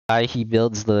he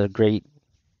builds the Great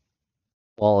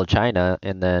Wall of China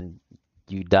and then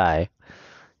you die.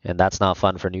 And that's not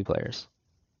fun for new players.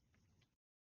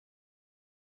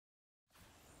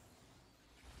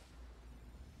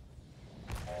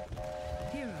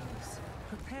 Heroes,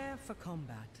 prepare for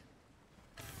combat.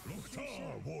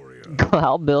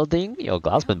 Glau building? Yo,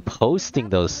 Glau's been posting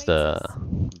those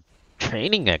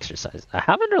training exercises. I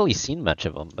haven't really seen much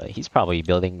of him, but he's probably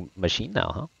building machine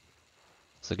now, huh?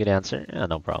 That's a good answer. Yeah,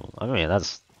 no problem. I mean,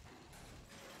 that's...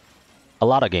 A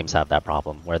lot of games have that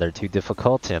problem, where they're too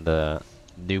difficult and the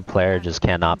new player just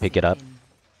cannot pick it up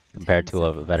compared to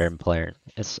a veteran player.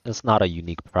 It's not a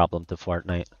unique problem to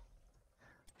Fortnite.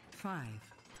 5,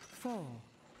 4,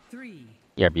 3.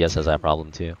 ERBS has that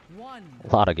problem too. 1.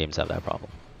 A lot of games have that problem.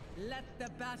 Let the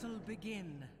battle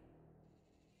begin.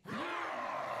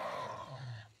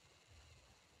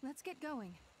 Let's get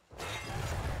going.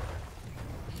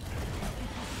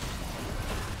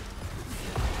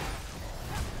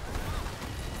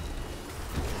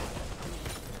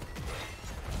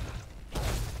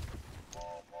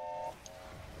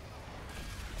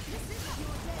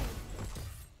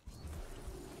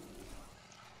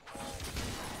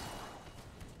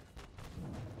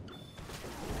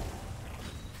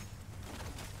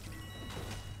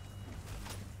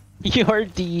 Your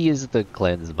D is the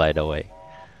cleanse, by the way.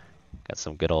 Got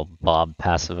some good old Bob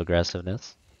passive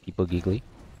aggressiveness. People giggly.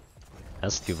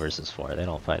 That's 2 versus 4. They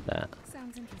don't fight that.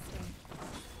 Sounds interesting.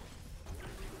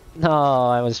 No,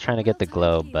 I was trying to get the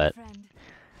globe, but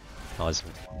I was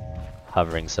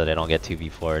hovering so they don't get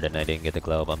 2v4'd and I didn't get the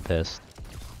globe. I'm pissed.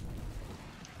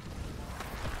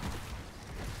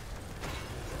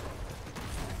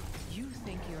 You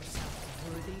think yourself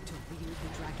worthy to wield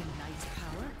the Dragon Knight's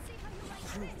power?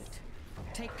 Prove it.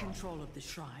 Take control of the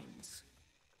shrines.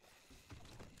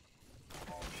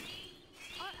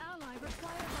 Our ally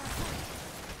requires our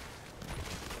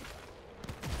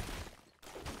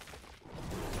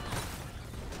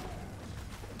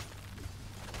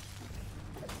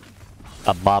help.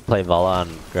 A Bob play Vala on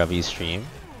Grubby's stream?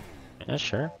 Yeah,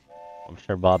 sure. I'm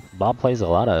sure Bob plays a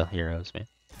lot of heroes, man.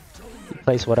 He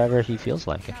plays whatever he feels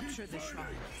like it. Capture the shrines.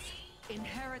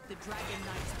 Inherit the Dragon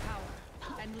Knight's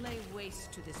power and lay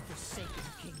waste to this forsaken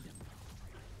kingdom.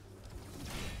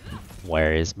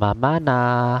 Where is my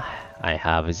mana? I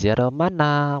have 0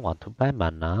 mana. Want to buy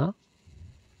mana?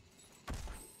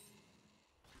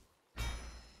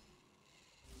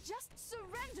 Just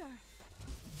surrender.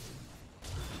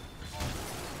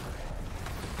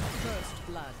 First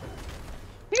blood.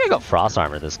 I think I got Frost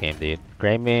Armor this game, dude.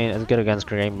 Greymane is good against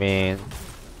Greymane.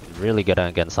 Really good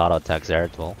against auto attack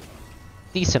Zeratul.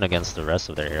 Decent against the rest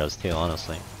of their heroes too,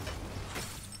 honestly.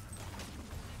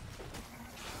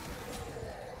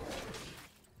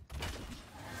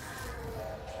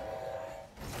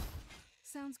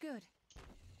 Sounds good.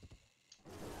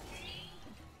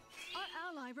 Our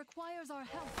ally requires our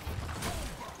help.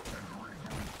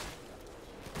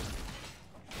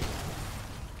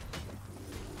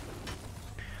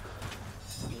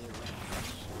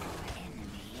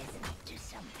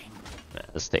 Man,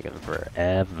 it's taking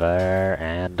forever,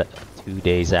 and 2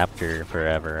 days after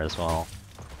forever as well.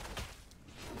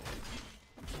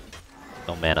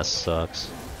 No mana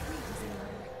sucks.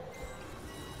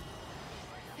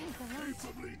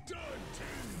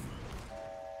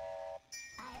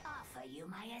 I offer you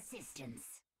my assistance.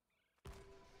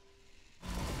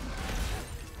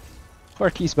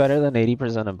 Porky's better than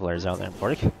 80% of players out there.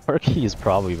 Porky is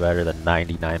probably better than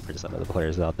 99% of the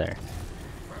players out there.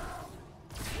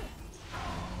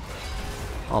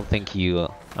 I don't think you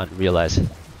realize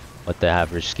what the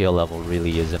average skill level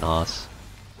really is in Haas.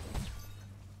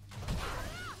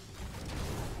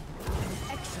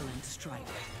 Excellent strike.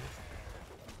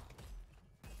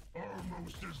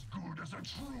 Almost as good as a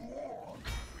true orc.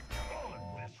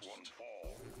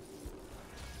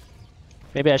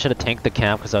 Maybe I should have tanked the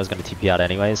camp because I was going to TP out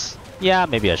anyways. Yeah,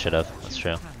 maybe I should have. That's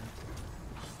true.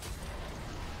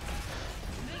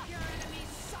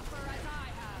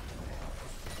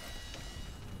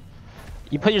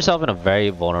 You put yourself in a very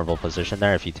vulnerable position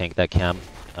there if you tank that camp.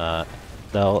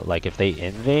 Though, like if they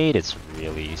invade, it's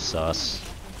really sus.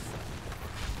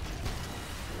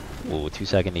 Ooh,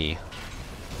 2-second E.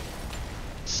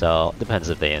 So, depends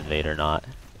if they invade or not.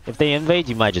 If they invade,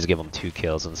 you might just give them 2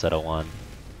 kills instead of 1.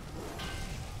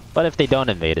 But if they don't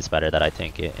invade, it's better that I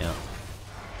tank it, yeah.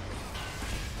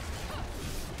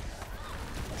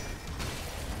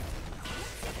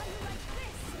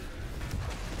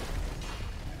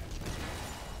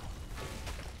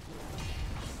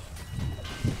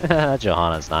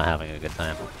 Johanna's not having a good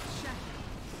time.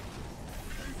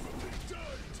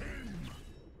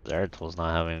 Zeratul's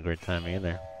not having a great time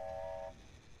either.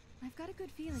 I've got a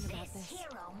good feeling about This this.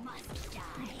 hero must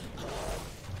die.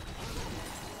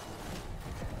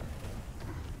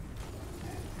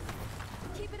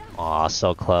 Keep it up. Aw,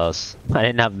 so close. I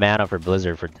didn't have mana for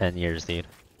Blizzard for 10 years, dude.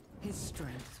 His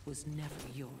strength was never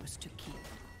yours to keep.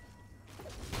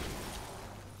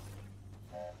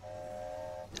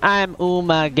 I'm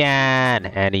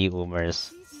Umagan! Any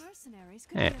Umers. These mercenaries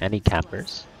could be of Any use to us.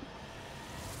 campers.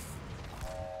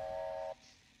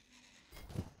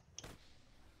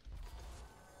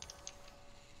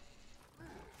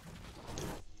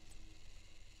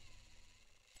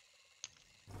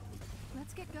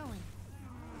 Let's get going.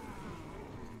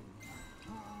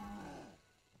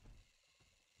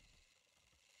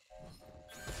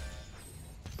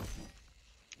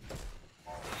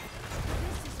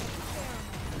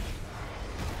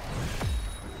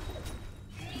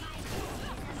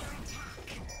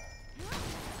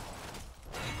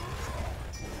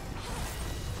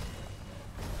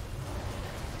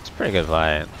 It's a pretty good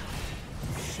fight.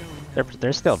 Show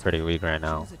They're still pretty weak right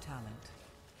now. Choose a talent.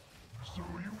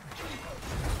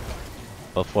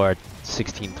 Before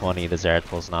 1620, the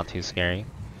Zerathul's not too scary.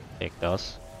 Take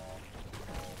those.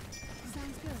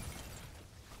 Sounds good.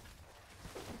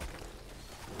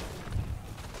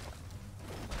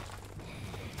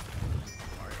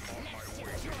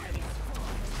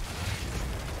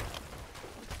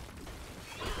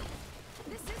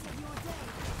 This isn't your day.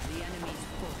 The enemy's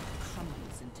fort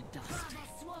crumbles into dust. For the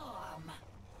swarm.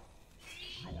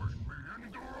 Join me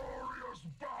in glorious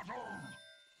battle!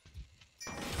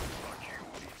 But you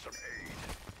need some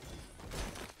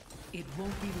aid. It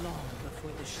won't be long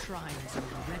before the shrines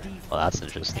are ready for Well, that's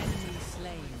interesting. enemy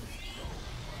slain.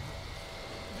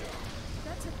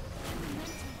 That's a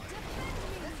mental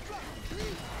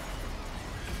difficulty.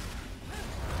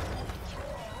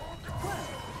 Well,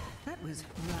 that was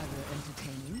rather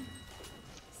entertaining.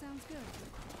 Sounds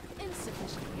good.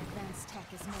 Insufficiently advanced tech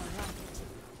is more like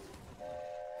it.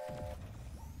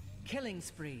 Killing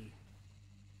spree.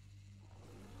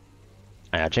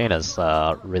 Yeah, Jaina's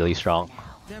really strong.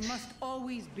 There must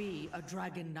always be a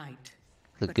dragon knight.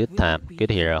 It's a But good will time, it be good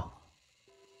hero.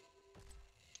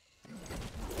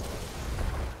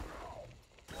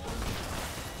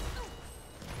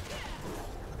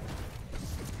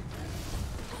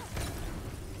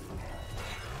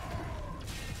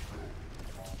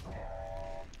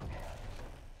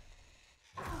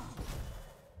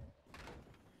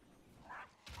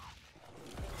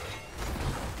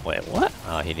 Wait, what?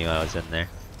 Oh, he knew I was in there.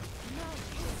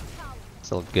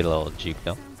 It's a good little juke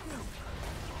though. Sounds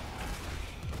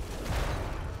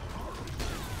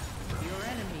good. Your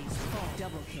enemies fall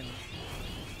double kill.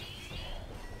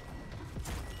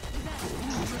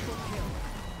 Triple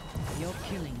kill. Your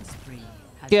killing spree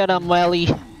has Get him, been- Welly!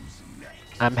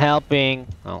 I'm helping!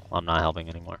 Oh, I'm not helping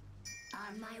anymore.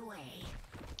 On my way.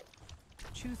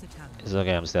 Choose a talent. It's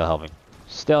okay, I'm still helping.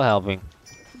 Still helping.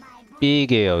 My Big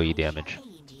brave AoE shall damage.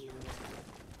 aid you.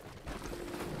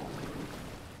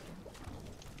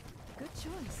 Good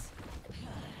choice.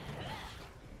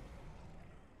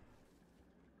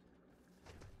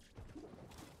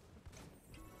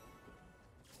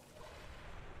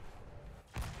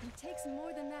 It takes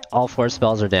more than that. to All keep 4 going.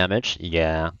 spells are damaged?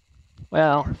 Yeah.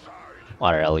 Well,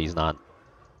 Water Ellie's not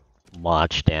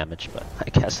much damage, but I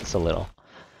guess it's a little.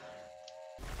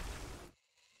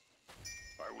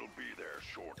 I will be there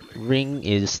shortly. Ring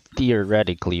is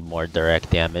theoretically more direct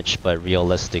damage, but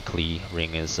realistically,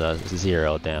 Ring is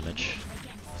 0 damage.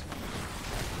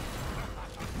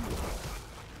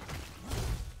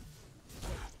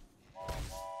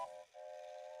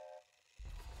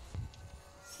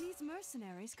 These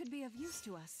mercenaries could be of use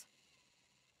to us.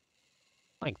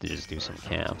 I like to just do some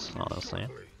camps, honestly.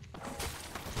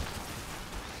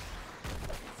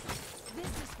 This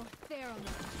is for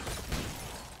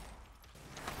Theramon.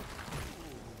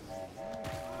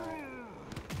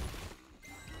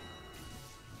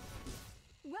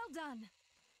 Well done.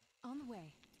 On the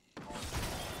way.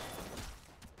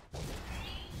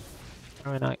 Why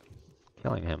are we not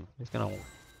killing him? He's gonna...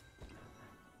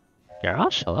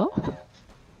 Garrosh? Hello?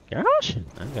 Garrosh?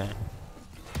 Okay.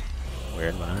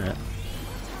 Weird, but alright.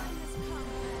 Time has come.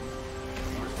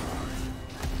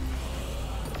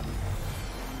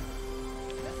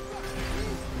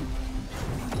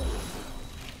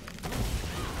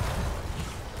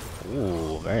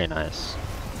 Ooh, very nice.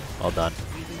 Well done.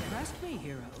 You've impressed me,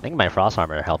 hero. I think my Frost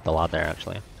Armor helped a lot there,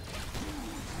 actually.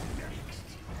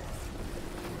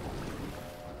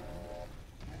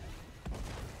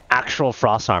 Actual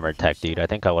Frost Armor tech, dude. I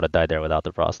think I would have died there without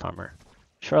the Frost Armor.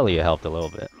 Surely it helped a little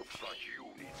bit. Looks like you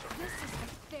need some This is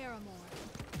for Theramon.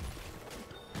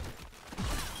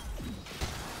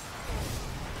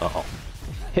 Uh-oh.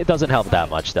 It doesn't help that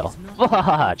much though.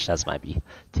 Watch, that might be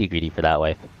too greedy for that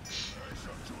wave.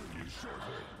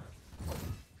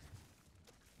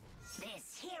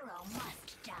 This hero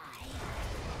must die.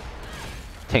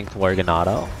 Tinked Worgen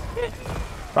auto.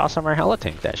 Frosthammer hella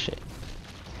tinked that shit.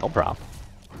 No problem.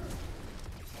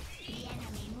 The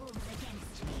enemy moves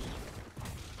against me.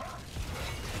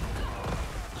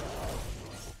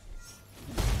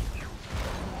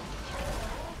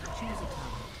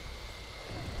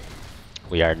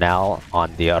 We are now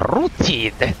on the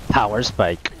rooted tower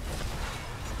spike.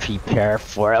 Prepare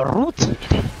for a rooted.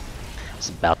 It's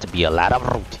about to be a lot of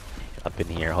rooted up in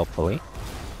here, hopefully.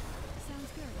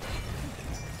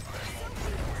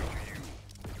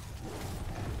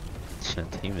 The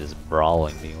team is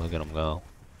brawling me. Look at them go.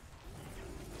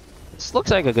 This looks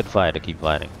like a good fight to keep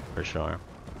fighting, for sure.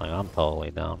 Like, I'm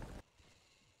totally down.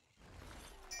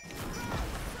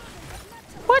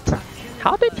 What?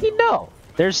 How did he know?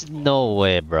 There's no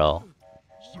way, bro.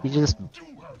 He just...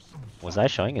 Was I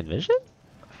showing in vision?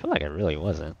 I feel like I really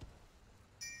wasn't.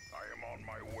 I am on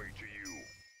my way to you.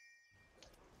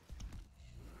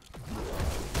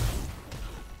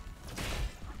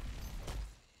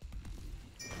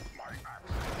 My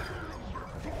axe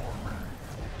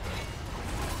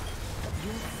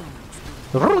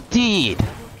Rooted!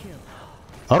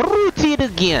 Rooted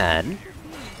again!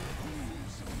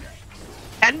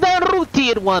 And then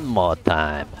rooted one more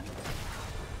time!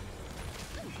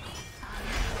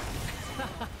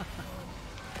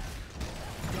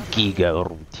 Giga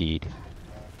rooted.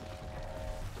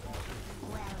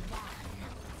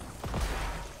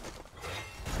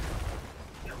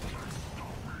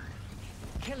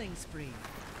 Killing spree.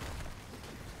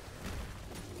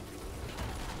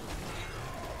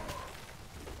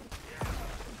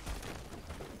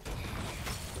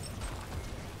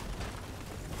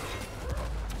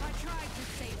 I tried to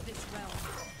save this realm.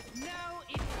 Now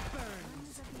it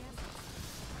burns.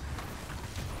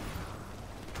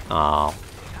 Oh.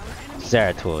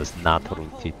 Zeratul is not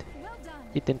rooted. Well done.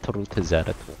 He didn't root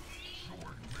Zeratul.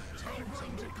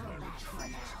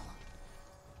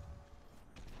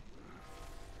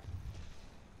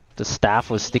 The staff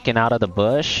was sticking out of the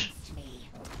bush.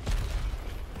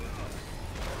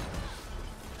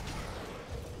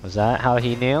 Was that how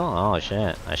he knew? Oh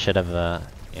shit! I should have.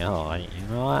 You know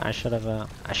what? I should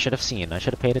have seen. I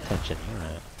should have paid attention. You're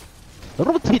right.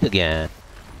 Rooted again.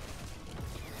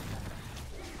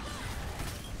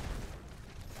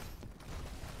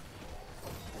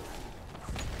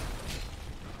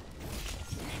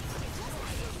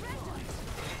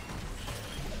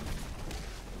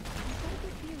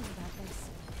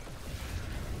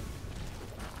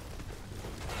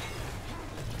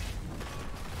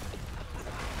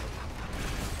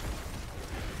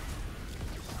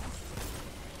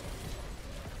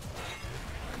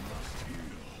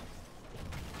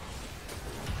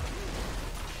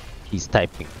 He's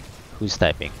typing. Who's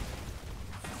typing?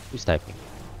 Who's typing?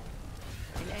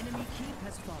 An enemy keep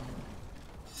has fallen.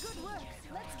 Good work.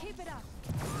 Let's keep it up.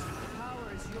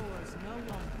 Power is yours no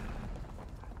longer.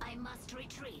 I must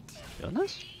retreat.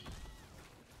 Jonas?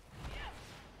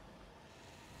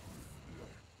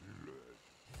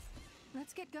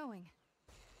 Let's get going.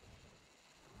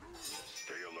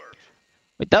 stay alert.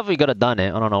 We definitely could have done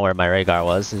it. I don't know where my Rhaegar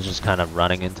was. He's just kind of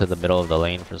running into the middle of the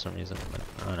lane for some reason. But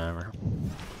whatever.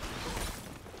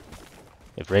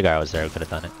 If Rhaegar was there, we could have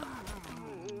done it.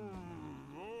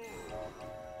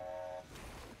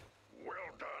 Well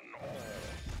done,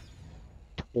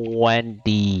 all.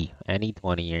 20. Any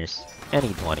 20 years.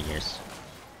 Any 20 years.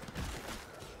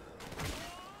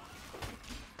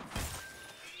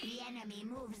 The enemy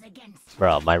moves against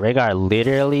Bro, my Rhaegar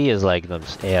literally is like the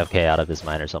AFK out of his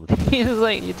mind or something. He's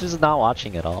like, he's just not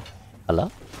watching at all.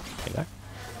 Hello? Rhaegar?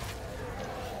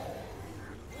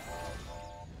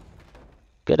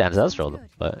 Good ancestral,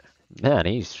 but man,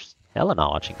 he's hella not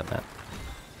watching the map.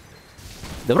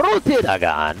 The rooted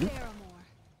again! Paramore.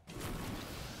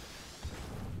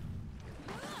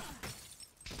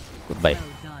 Goodbye. Well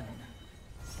done.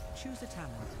 Choose a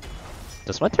talent.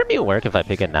 Does my turn mute work if I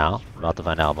pick it now? I'm about to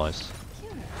find out, boys.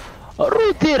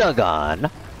 Rooted again!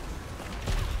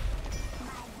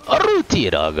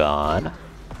 Rooted again!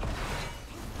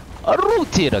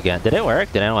 Rooted again! Did it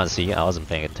work? Did anyone see? I wasn't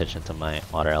paying attention to my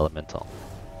water elemental.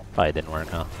 Probably didn't work,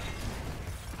 huh?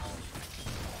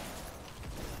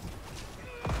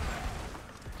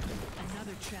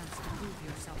 Another chance to prove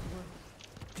yourself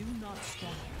worthy. Do not stop.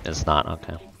 It's not,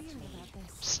 okay.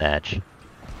 Sag. An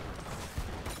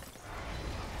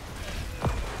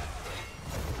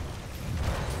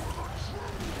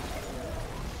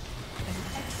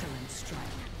excellent strike.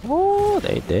 Oh,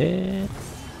 they did.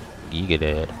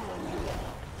 이거를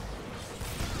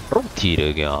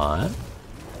로티르견.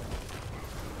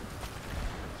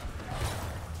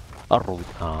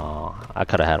 Oh, I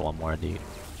could have had one more, dude.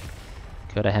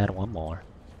 Could have had one more.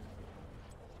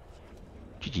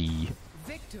 GG.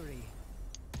 Victory.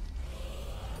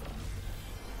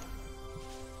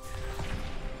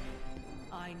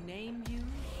 I name you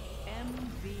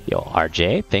MVP. Yo,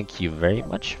 RJ, thank you very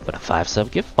much for the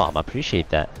 5-sub gift bomb. I appreciate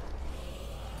that.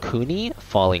 Kuni,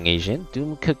 Falling Asian,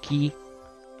 Doom Cookie,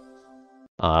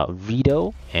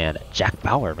 Rito, and Jack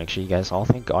Bauer. Make sure you guys all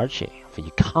thank RJ for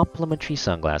your complimentary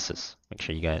sunglasses. Make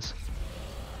sure you guys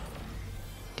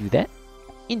do that.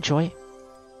 Enjoy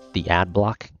the ad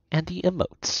block and the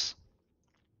emotes.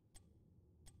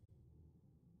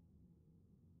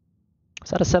 Is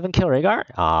that a 7-kill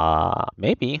Rhaegar?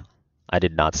 Maybe. I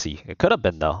did not see. It could have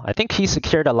been though. I think he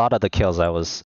secured a lot of the kills I was